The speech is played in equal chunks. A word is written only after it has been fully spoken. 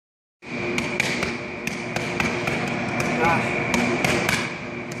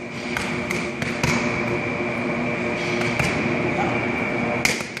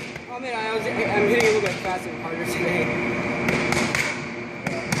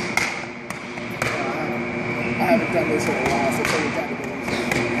haven't done this in a while, so it's only kind of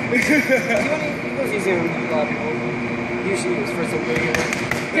easy. He goes easy on a lot of people. Usually his first time doing it.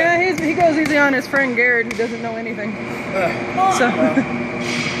 Yeah, he goes easy on his friend Garrett, who doesn't know anything.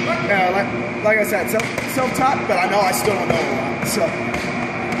 Like I said, self-taught, but I know I still don't know a lot, so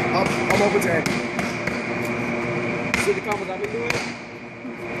I'm open to it. See the combos I've been doing?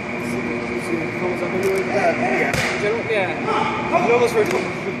 See the combos I've been doing? Yeah. In general? Yeah. You know those first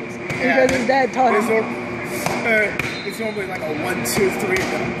combos. Because his dad taught him. It's normally like a 1, 2, 3, and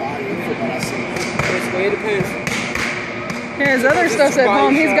then a body from what I see. It depends. Yeah, his other stuff's at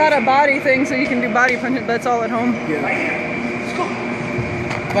home. He's got a body thing, so you can do body punches, but it's all at home. Yeah. Let's go.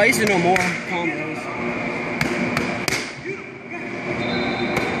 But I used to know more combos.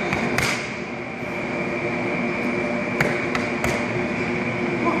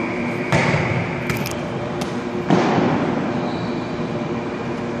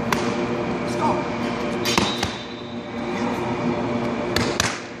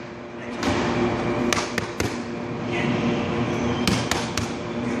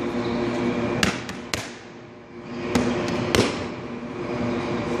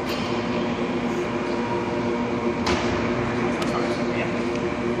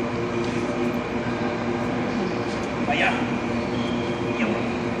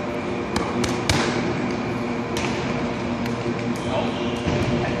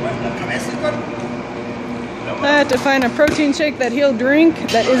 I have to find a protein shake that he'll drink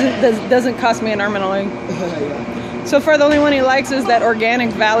that doesn't cost me an arm and a leg. So far, the only one he likes is that organic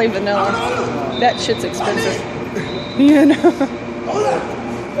Valley Vanilla. That shit's expensive. You know.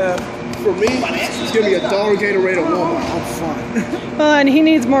 For me, just give me $1 Gatorade at Walmart. I'm fine. Well, and he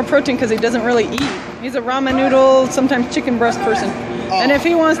needs more protein because he doesn't really eat. He's a ramen noodle, sometimes chicken breast person. And if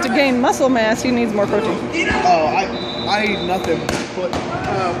he wants to gain muscle mass, he needs more protein. Oh, I eat nothing but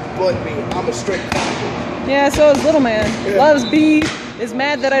meat. I'm a straight carnivore. Yeah, so is little man. Yeah. Loves beef. Is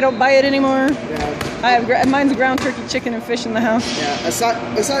mad that I don't buy it anymore. Yeah. I have mine's ground turkey, chicken, and fish in the house. Yeah.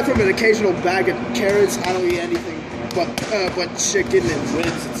 Aside from an occasional bag of carrots, I don't eat anything but chicken and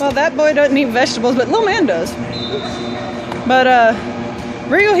ribs. Well, that boy doesn't eat vegetables, but little man does. But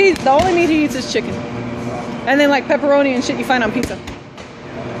Rio, the only meat he eats is chicken, and then like pepperoni and shit you find on pizza.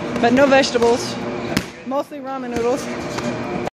 But no vegetables. Mostly ramen noodles.